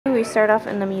we start off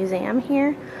in the museum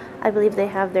here. I believe they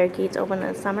have their gates open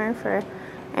in the summer for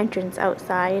entrance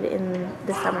outside in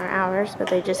the summer hours, but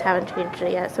they just haven't changed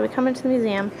it yet. So we come into the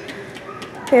museum.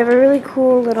 They have a really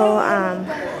cool little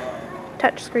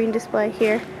touch screen display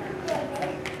here,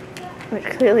 which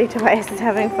clearly Tobias is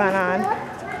having fun on.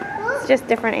 It's just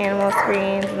different animal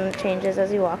screens, and it changes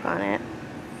as you walk on it.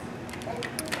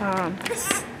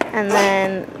 And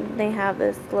then they have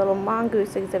this little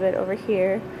mongoose exhibit over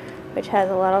here, which has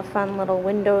a lot of fun little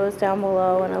windows down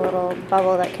below and a little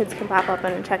bubble that kids can pop up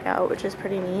in and check out, which is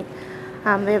pretty neat.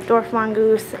 They have dwarf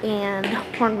mongoose and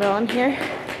hornbill in here.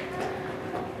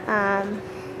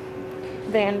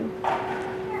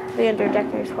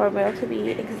 Vanderdecker's hornbill to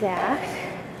be exact.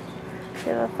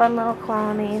 They have a fun little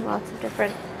colony, lots of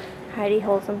different hidey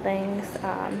holes and things.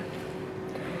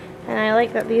 And I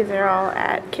like that these are all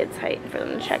at kids' height for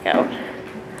them to check out.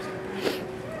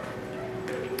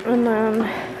 And then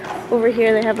over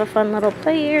here they have a fun little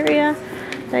play area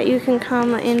that you can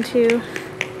come into.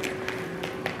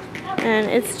 And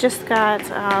it's just got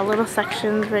little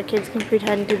sections where kids can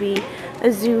pretend to be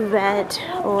a zoo vet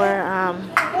or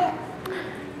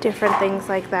different things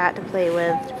like that to play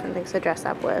with, different things to dress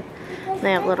up with. And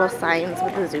they have little signs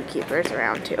with the zookeepers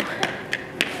around too.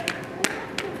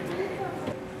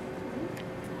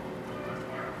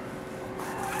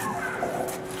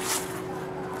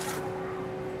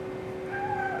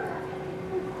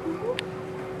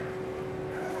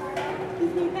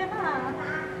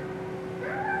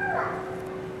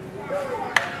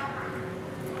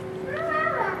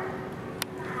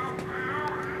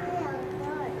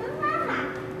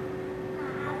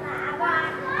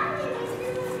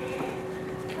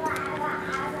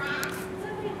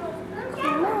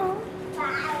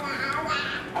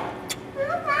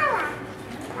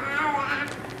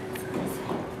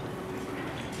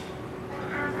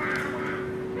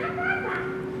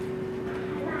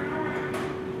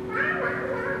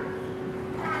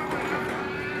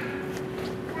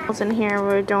 In here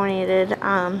were donated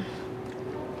by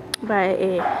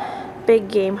a big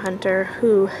game hunter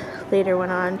who later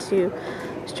went on to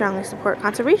strongly support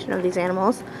conservation of these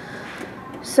animals.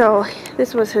 So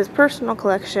this was his personal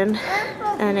collection,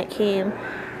 and it came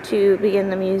to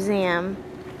begin the museum,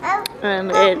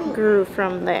 and it grew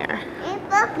from there.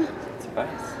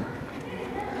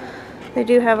 They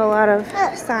do have a lot of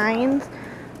signs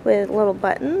with little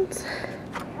buttons,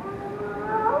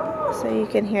 so you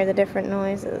can hear the different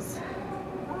noises.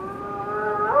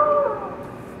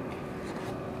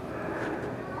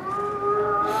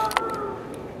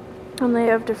 And they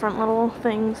have different little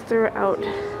things throughout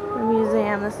the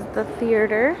museum. This is the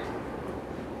theater.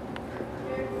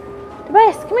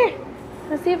 Tobias, come here.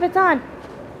 Let's see if it's on.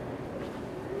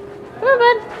 Come on,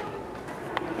 bud.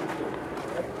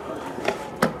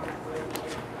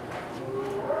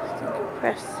 So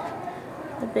press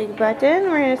the big button.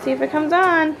 We're going to see if it comes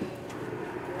on.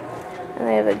 And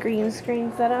they have a green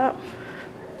screen set up.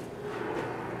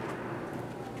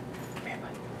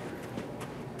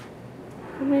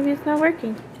 Well, maybe it's not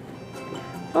working.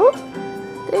 Oh,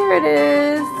 there it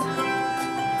is.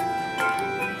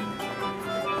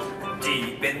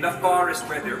 Deep in the forest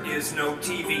where there is no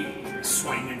TV,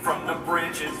 swinging from the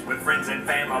branches with friends and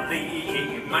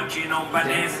family, munching on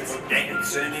bananas,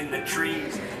 dancing in the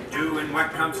trees, doing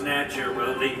what comes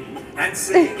naturally, and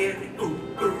singing ooh,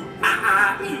 ooh,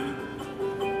 ah, ah, ee.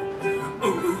 Ooh,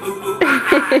 ooh, ooh, ah,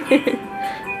 ah, ee.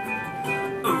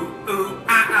 Ooh, ooh,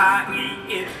 ah, ah, ee.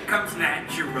 It comes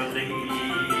naturally.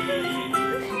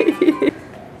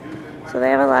 So they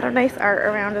have a lot of nice art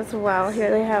around as well. Here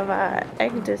they have an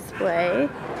egg display.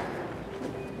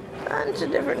 A bunch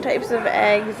of different types of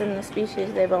eggs and the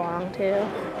species they belong to.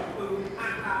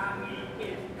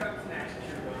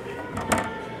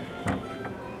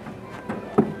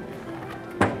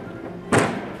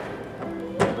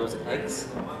 Those eggs?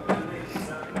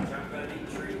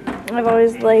 I've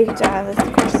always liked, this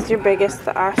of course is your biggest,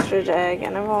 the ostrich egg,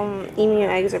 and emu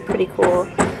eggs are pretty cool.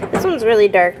 This one's really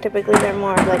dark. Typically they're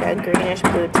more of like a greenish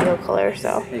blue teal color,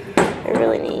 so they're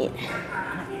really neat.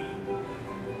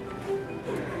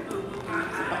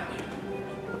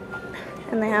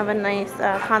 And they have a nice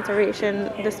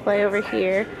conservation display over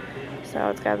here. So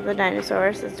it's got the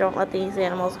dinosaurs. It says don't let these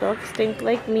animals go extinct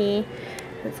like me.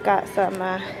 It's got some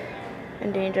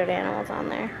endangered animals on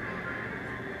there.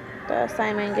 The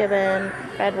Simon gibbon,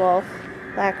 red wolf,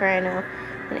 black rhino,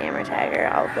 and amber tiger,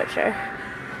 all of which are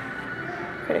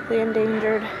critically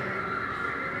endangered.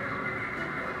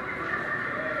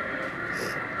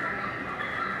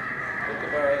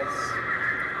 Kookaburras.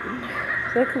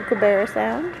 Is that a kookaburra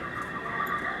sound?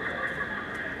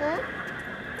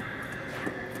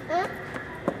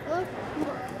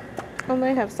 And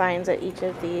they have signs at each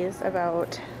of these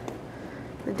about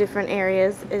the different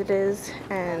areas it is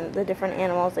and the different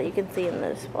animals that you can see in the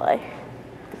display.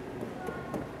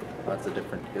 Lots of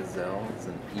different gazelles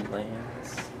and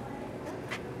elands.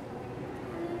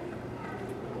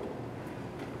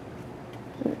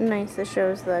 Nice, it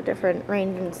shows the different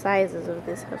range and sizes of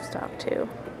this hoofstock too.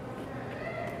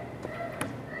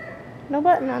 No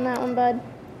button on that one, bud.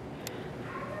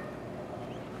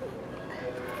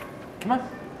 Come on.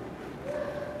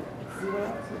 See what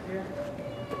else is here?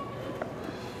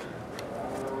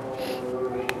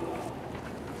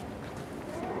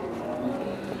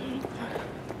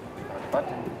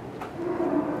 Button.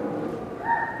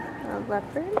 A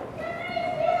leopard.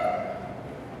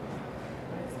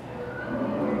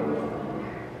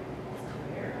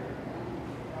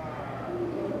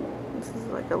 This is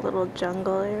like a little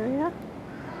jungle area.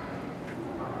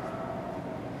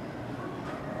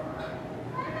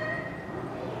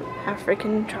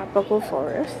 African tropical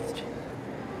forest.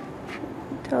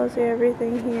 Tells you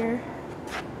everything here.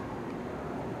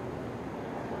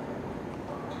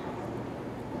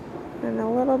 And a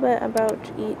little bit about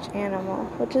each animal,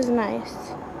 which is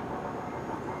nice.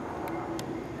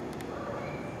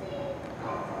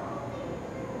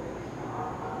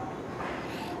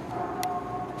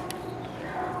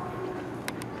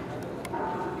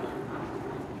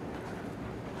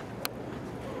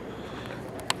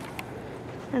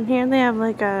 And here they have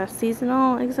like a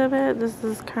seasonal exhibit. This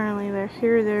is currently their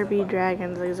Here There Be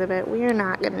Dragons exhibit. We are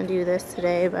not going to do this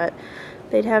today, but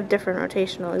they'd have different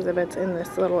rotational exhibits in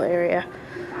this little area.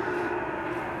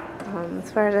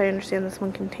 As far as I understand, this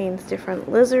one contains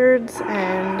different lizards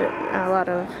and a lot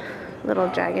of little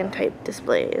dragon type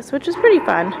displays, which is pretty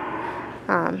fun.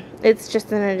 It's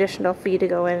just an additional fee to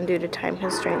go in due to time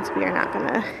constraints. We are not going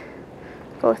to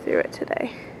go through it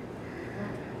today.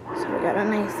 So we got a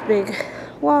nice big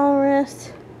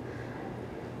walrus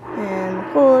and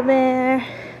polar bear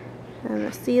and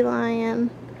a sea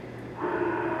lion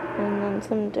and then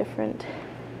some different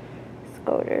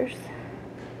scoters.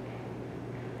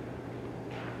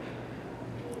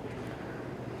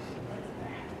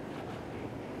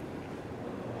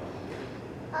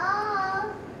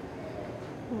 Got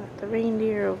the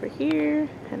reindeer over here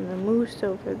and the moose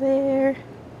over there.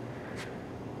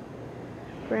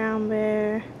 Brown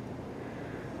bear.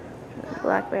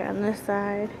 Black bear on this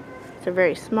side. These are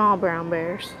very small brown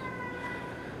bears.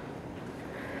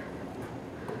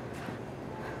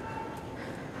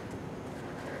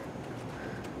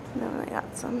 Then I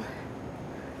got some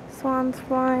swans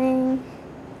flying.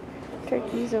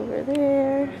 Turkeys over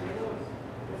there.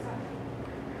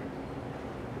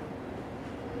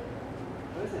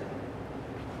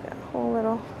 Got a whole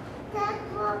little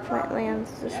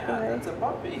wetlands display. That's a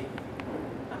puppy.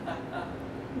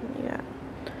 Yeah.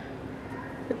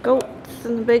 The goats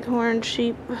and the bighorn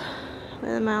sheep,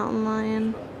 the mountain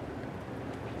lion.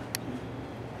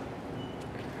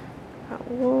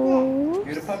 Got wolves.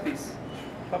 Here are the puppies.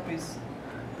 Puppies.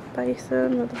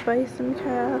 Bison with a bison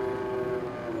calf.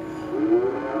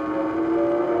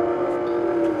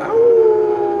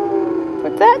 Ow!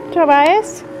 What's that,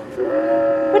 Tobias?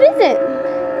 What is it?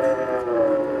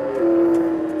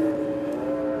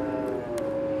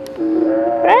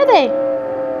 What are they?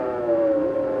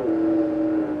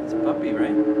 It's a puppy,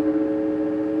 right?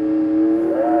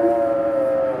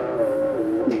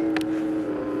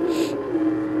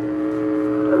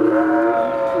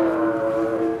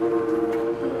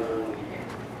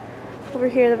 Over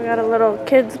here they've got a little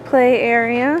kids play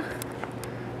area.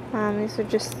 These are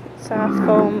just soft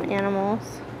foam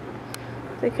animals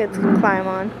the kids can climb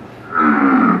on.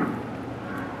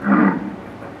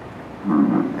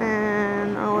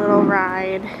 And a little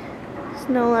ride.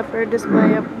 Snow leopard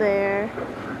display up there.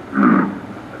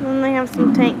 And then they have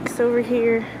some tanks over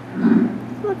here.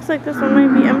 Looks like this one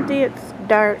might be empty. It's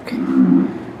dark,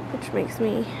 which makes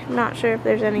me not sure if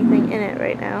there's anything in it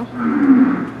right now.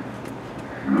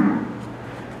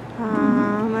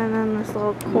 And then this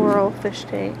little coral fish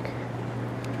tank.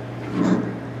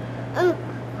 There's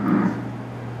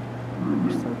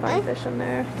some fine fish in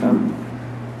there. So,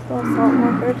 this little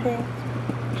saltwater tank.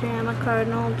 Pajama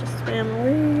cardinal just swam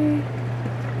away.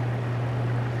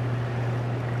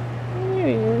 There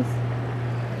he is.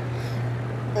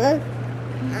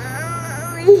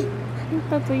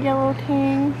 That's a yellow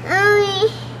tang. I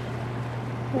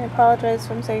apologize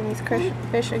if I'm saying these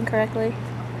fish incorrectly.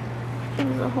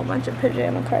 There's a whole bunch of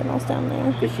pajama cardinals down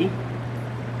there. Fishy?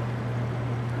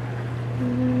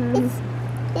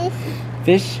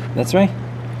 Fish? That's right.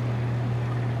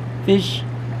 Fish.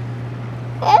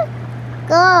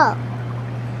 Go.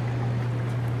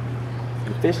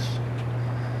 Fish.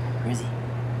 Where is he?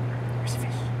 Where's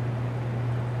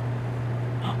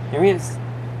Here he is.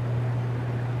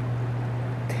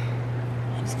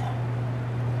 He's coming.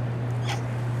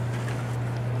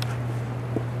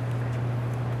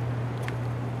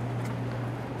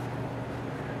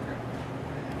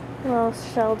 Little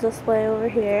shell display over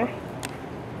here.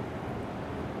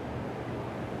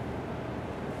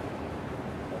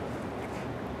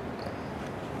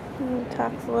 And it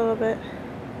talks a little bit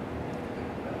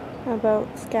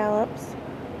about scallops.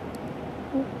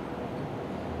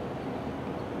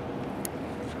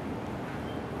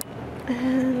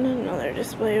 And another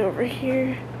display over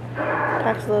here.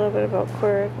 Talks a little bit about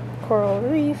coral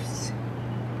reefs.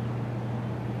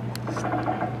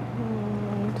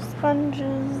 And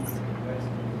sponges.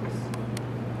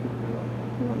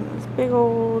 And this big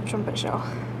old trumpet shell.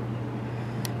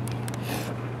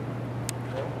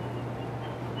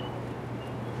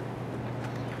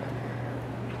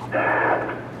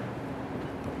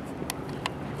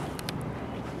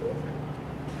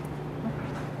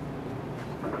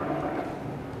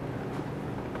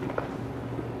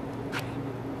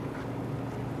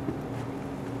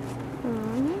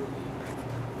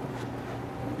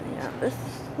 Yeah, this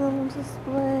little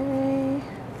display.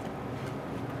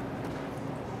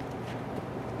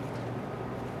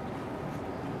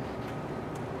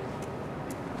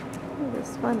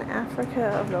 This one, Africa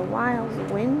of the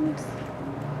Wild Winds.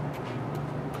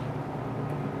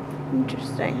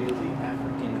 Interesting.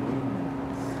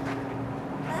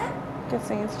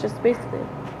 Guessing it's just basically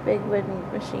a big wooden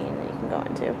machine that you can go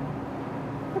into.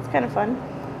 That's kind of fun.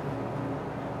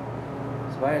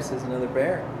 Spider says another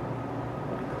bear.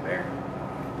 Look at the bear.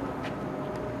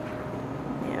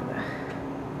 Yeah,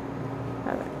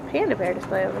 a panda bear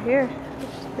display over here, which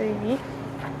is pretty neat.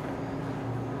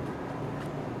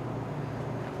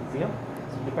 See him?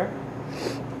 See the bear?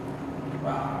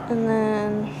 Wow. And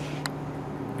then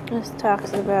this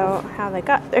talks about how they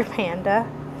got their panda.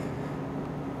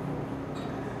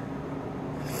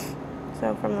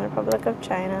 So from the Republic of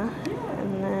China,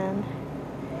 and then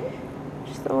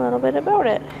just a little bit about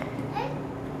it.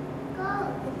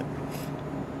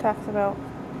 Talks about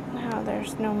how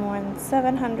there's no more than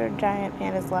 700 giant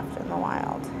pandas left in the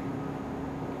wild.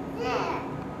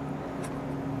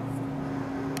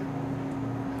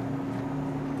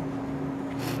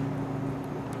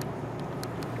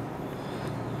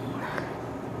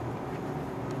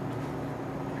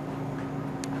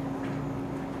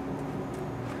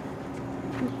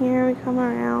 Here we come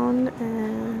around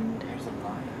and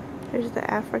there's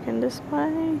the African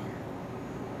display.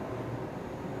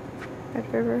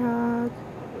 Red river hog,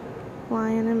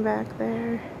 lion in back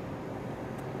there.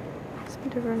 Some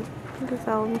different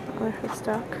gazelle and other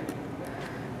stock.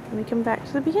 And we come back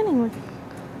to the beginning one.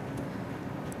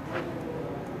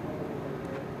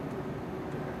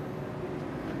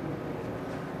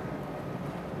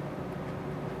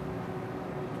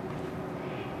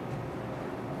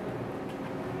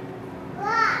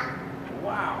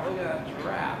 Wow, look at that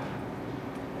giraffe.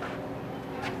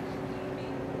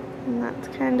 And that's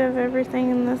kind of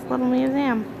everything in this little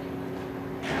museum.